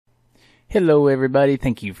Hello, everybody.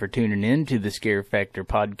 Thank you for tuning in to the Scare Factor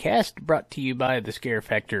podcast, brought to you by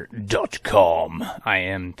thescarefactor.com. I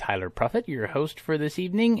am Tyler Prophet, your host for this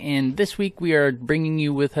evening, and this week we are bringing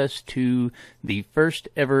you with us to the first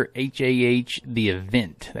ever HAH, the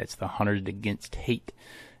event. That's the Hunters Against Hate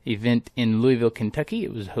event in Louisville, Kentucky.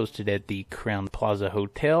 It was hosted at the Crown Plaza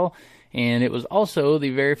Hotel, and it was also the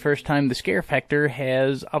very first time the Scare Factor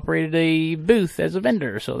has operated a booth as a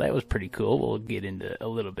vendor, so that was pretty cool. We'll get into a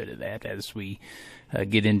little bit of that as we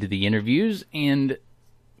get into the interviews. And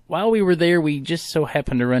while we were there, we just so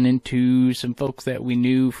happened to run into some folks that we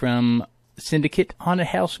knew from Sindicate Haunted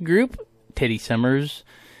House Group, Teddy Summers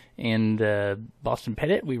and Boston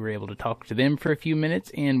Pettit. We were able to talk to them for a few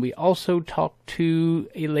minutes, and we also talked to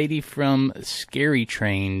a lady from Scary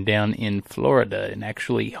Train down in Florida, an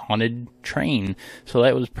actually haunted train. So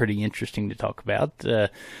that was pretty interesting to talk about.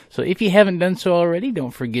 So if you haven't done so already,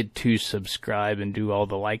 don't forget to subscribe and do all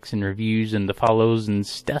the likes and reviews and the follows and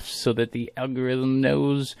stuff so that the algorithm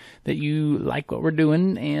knows that you like what we're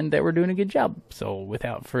doing and that we're doing a good job. So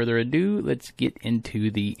without further ado, let's get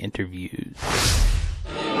into the interviews.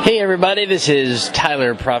 Hey everybody, this is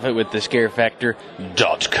Tyler Prophet with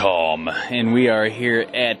thescarefactor.com, and we are here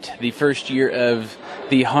at the first year of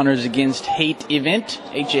the Hunters Against Hate event,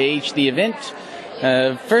 HAH the event.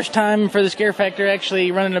 First time for the Scare Factor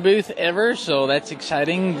actually running a booth ever, so that's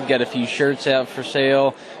exciting. Got a few shirts out for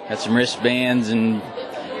sale, got some wristbands and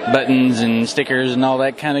buttons and stickers and all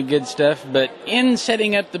that kind of good stuff. But in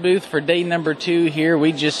setting up the booth for day number 2 here,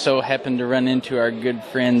 we just so happened to run into our good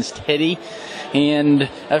friends Teddy and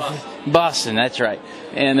Boston, that's right.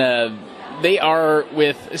 And they are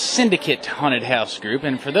with Syndicate Haunted House Group.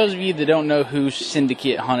 And for those of you that don't know who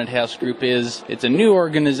Syndicate Haunted House Group is, it's a new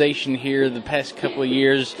organization here the past couple of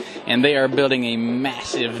years, and they are building a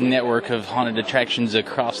massive network of haunted attractions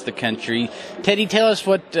across the country. Teddy, tell us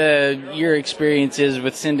what your experience is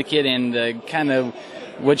with Syndicate and kind of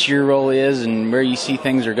what your role is and where you see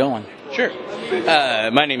things are going. Sure.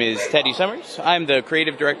 My name is Teddy Summers. I'm the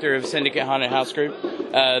creative director of Syndicate Haunted House Group.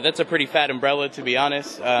 That's a pretty fat umbrella, to be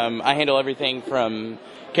honest. I handle everything from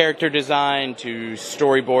character design to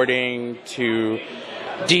storyboarding to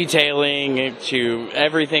detailing to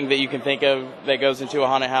everything that you can think of that goes into a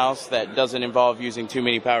haunted house that doesn't involve using too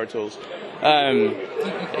many power tools. We're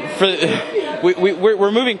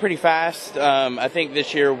moving pretty fast. I think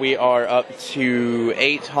this year we are up to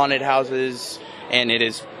 8 haunted houses. And it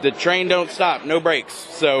is, the train don't stop, no brakes.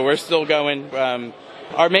 So we're still going.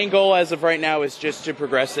 Our main goal as of right now is just to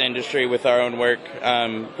progress the industry with our own work.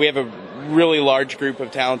 We have a really large group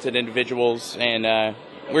of talented individuals, and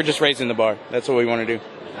we're just raising the bar. That's what we want to do.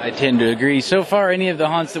 I tend to agree. So far, any of the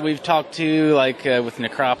haunts that we've talked to, like with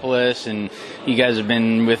Necropolis, and you guys have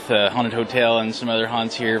been with Haunted Hotel and some other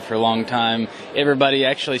haunts here for a long time, everybody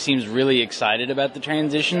actually seems really excited about the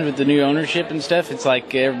transition with the new ownership and stuff. It's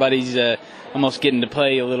like everybody's almost getting to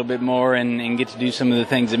play a little bit more and get to do some of the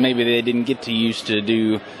things that maybe they didn't get to used to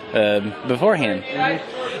do beforehand.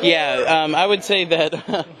 Yeah, I would say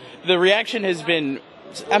that the reaction has been,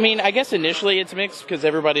 I mean, I guess initially it's mixed because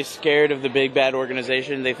everybody's scared of the big bad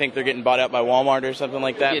organization. They think they're getting bought out by Walmart or something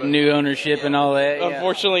like that. Getting new ownership and all that.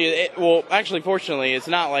 Unfortunately, fortunately, it's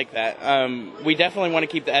not like that. We definitely want to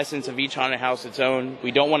keep the essence of each haunted house its own.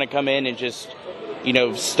 We don't want to come in and just,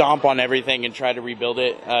 stomp on everything and try to rebuild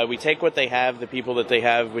it. We take what they have, the people that they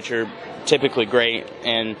have, which are typically great,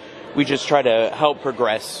 and we just try to help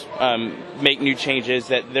progress, make new changes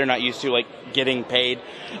that they're not used to, like getting paid,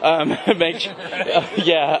 updating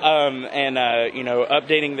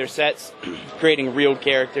their sets, creating real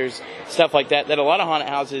characters, stuff like that a lot of haunted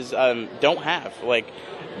houses don't have. Like,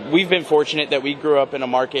 we've been fortunate that we grew up in a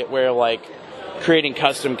market where, like, creating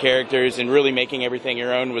custom characters and really making everything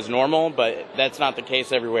your own was normal, but that's not the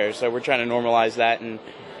case everywhere. So we're trying to normalize that and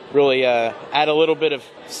really add a little bit of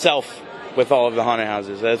self with all of the haunted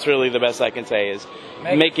houses. That's really the best I can say is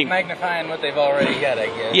magnifying what they've already got, I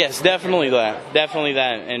guess. Yes, definitely that,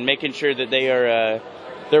 and making sure that they are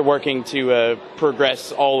they're working to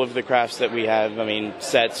progress all of the crafts that we have. I mean,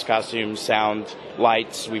 sets, costumes, sound,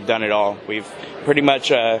 lights. We've done it all. We've pretty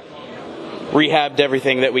much rehabbed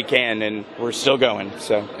everything that we can, and we're still going.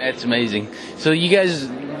 So that's amazing. So you guys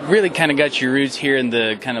really kind of got your roots here in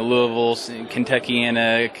the kind of Louisville,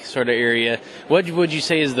 Kentuckiana sort of area. What would you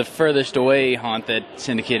say is the furthest away haunt that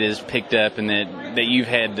Syndicate has picked up and that you've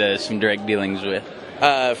had some direct dealings with?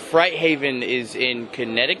 Fright Haven is in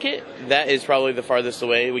Connecticut. That is probably the farthest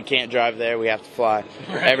away. We can't drive there. We have to fly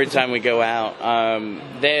every time we go out.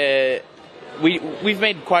 We've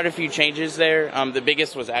made quite a few changes there. The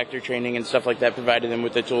biggest was actor training and stuff like that, provided them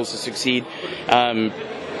with the tools to succeed.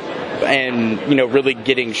 and really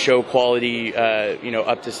getting show quality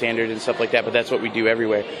up to standard and stuff like that. But that's what we do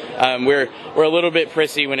everywhere. We're a little bit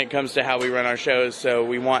prissy when it comes to how we run our shows, so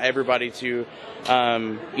we want everybody to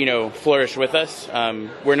flourish with us.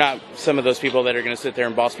 We're not some of those people that are going to sit there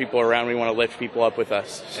and boss people around. We want to lift people up with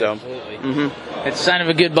us. So, It's a sign of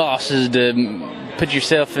a good boss is to put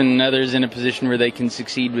yourself and others in a position where they can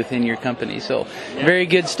succeed within your company. So, very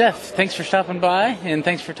good stuff. Thanks for stopping by, and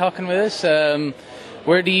thanks for talking with us.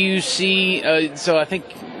 Where do you see? So, I think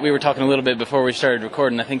we were talking a little bit before we started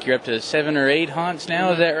recording. I think you're up to 7 or 8 haunts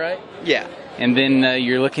now. Is that right? Yeah. And then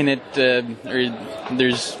you're looking at,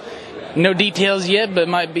 there's no details yet, but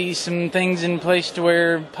might be some things in place to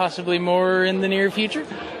where possibly more in the near future?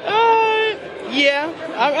 Yeah.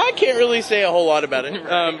 I can't really say a whole lot about it.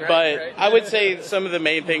 But right. I would say some of the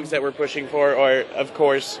main things that we're pushing for are, of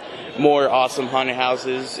course, more awesome haunted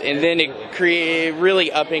houses. And then really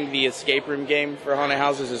upping the escape room game for haunted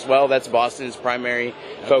houses as well. That's Boston's primary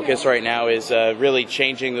focus right now, is really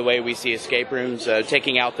changing the way we see escape rooms,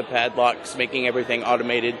 taking out the padlocks, making everything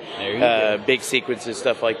automated, big sequences,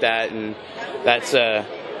 stuff like that. And that's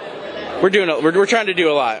we're trying to do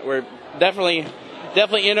a lot. We're definitely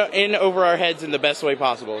in over our heads in the best way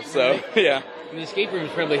possible. So, yeah. And the escape rooms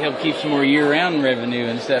probably help keep some more year-round revenue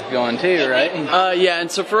and stuff going too, right? Yeah, and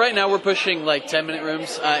so for right now, we're pushing like 10-minute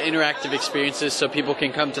rooms, interactive experiences, so people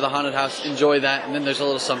can come to the haunted house, enjoy that, and then there's a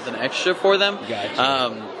little something extra for them.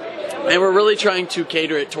 Gotcha. And we're really trying to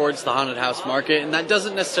cater it towards the haunted house market, and that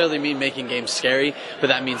doesn't necessarily mean making games scary, but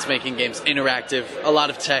that means making games interactive, a lot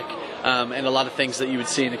of tech, and a lot of things that you would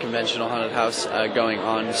see in a conventional haunted house going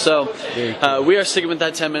on. So we are sticking with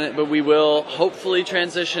that 10-minute, but we will hopefully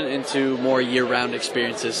transition into more year-round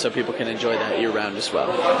experiences so people can enjoy that year-round as well.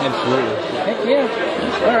 Absolutely. Heck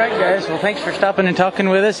yeah. All right, guys. Well, thanks for stopping and talking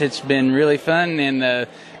with us. It's been really fun, and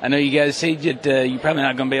I know you guys say that you're probably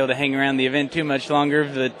not going to be able to hang around the event too much longer,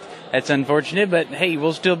 but that's unfortunate. But, hey,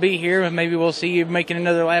 we'll still be here. Maybe we'll see you making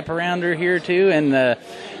another lap around or here, too, and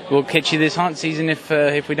we'll catch you this haunt season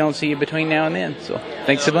if we don't see you between now and then. So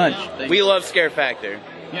thanks a bunch. We love Scare Factor.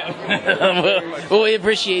 Yeah. well, we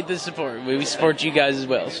appreciate the support. We support you guys as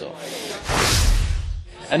well. So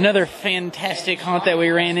another fantastic haunt that we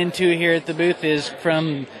ran into here at the booth is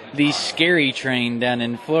from the Scary Train down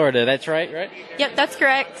in Florida. That's right? Yep, that's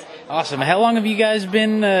correct. Awesome. How long have you guys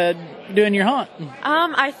been doing your haunt?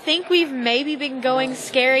 I think we've maybe been going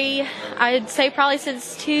scary, I'd say probably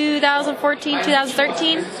since 2014,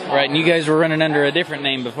 2013. Right, and you guys were running under a different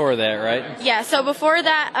name before that, right? Yeah, so before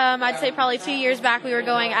that, I'd say probably 2 years back, we were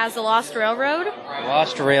going as the Lost Railroad.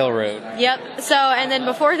 Lost Railroad. Yep, so, and then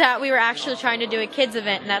before that, we were actually trying to do a kids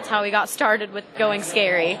event, and that's how we got started with going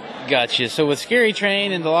scary. Gotcha. So with Scary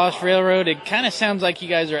Train and the Lost Railroad, it kind of sounds like you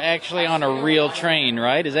guys are actually on a real train,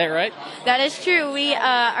 right? Is that right? That is true. We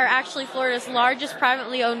are actually Florida's largest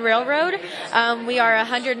privately owned railroad. We are a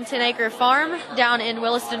 110-acre farm down in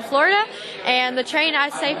Williston, Florida, and the train,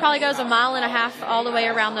 I'd say, probably goes 1.5 miles all the way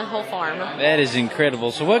around the whole farm. That is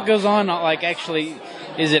incredible. So what goes on, like, actually,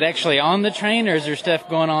 is it actually on the train, or is there stuff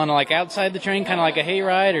going on, like, outside the train, kind of like a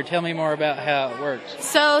hayride, or tell me more about how it works?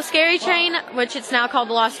 So Scary Train, which it's now called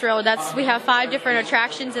the Lost Railroad, we have 5 different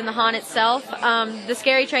attractions in the haunt itself. The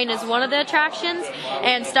Scary Train is one of the attractions,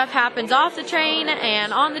 and stuff happens off the train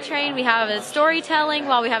and on the train. We have a storytelling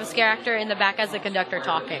while we have a scare actor in the back as the conductor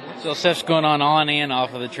talking. So stuff's going on and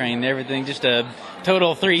off of the train, everything, just a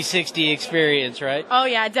total 360 experience, right? Oh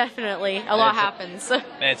yeah, definitely. A lot happens.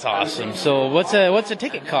 That's awesome. So what's a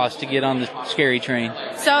ticket cost to get on the Scary Train?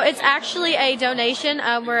 So it's actually a donation.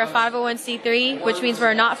 We're a 501c3, which means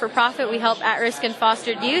we're a not-for-profit. We help at-risk and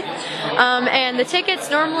fostered youth. And the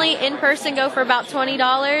tickets normally in person go for about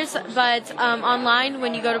 $20, but online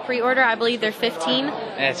when you go to pre-order, I believe they're $15.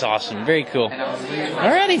 That's awesome. Very cool.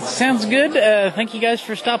 Alrighty, sounds good. Thank you guys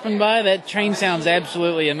for stopping by. That train sounds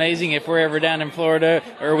absolutely amazing. If we're ever down in Florida,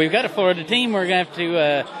 or we've got a Florida team, we're going to have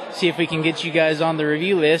to see if we can get you guys on the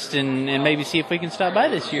review list and maybe see if we can stop by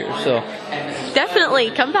this year. So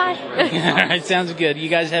definitely, come by. Alright, sounds good. You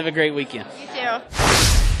guys have a great weekend. You too.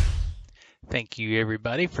 Thank you,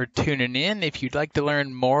 everybody, for tuning in. If you'd like to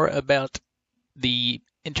learn more about the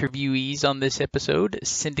interviewees on this episode,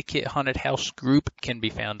 Syndicate Haunted House Group can be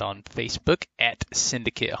found on Facebook at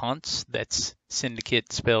Syndicate Haunts. That's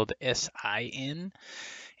Syndicate spelled S-I-N.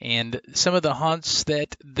 And some of the haunts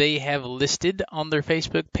that they have listed on their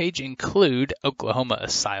Facebook page include Oklahoma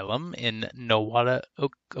Asylum in Nowata,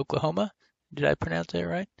 Oklahoma. Did I pronounce that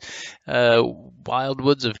right? Wild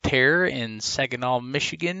Woods of Terror in Saginaw,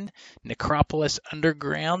 Michigan. Necropolis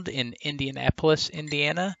Underground in Indianapolis,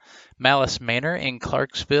 Indiana. Malice Manor in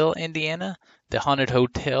Clarksville, Indiana. The Haunted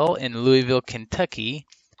Hotel in Louisville, Kentucky.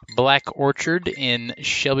 Black Orchard in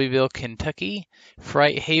Shelbyville, Kentucky,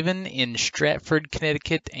 Fright Haven in Stratford,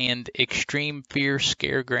 Connecticut, and Extreme Fear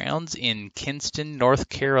Scaregrounds in Kinston, North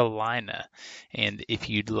Carolina. And if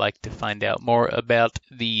you'd like to find out more about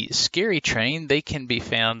the Scary Train, they can be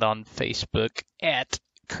found on Facebook at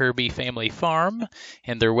Kirby Family Farm,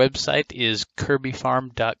 and their website is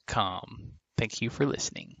kirbyfarm.com. Thank you for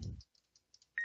listening.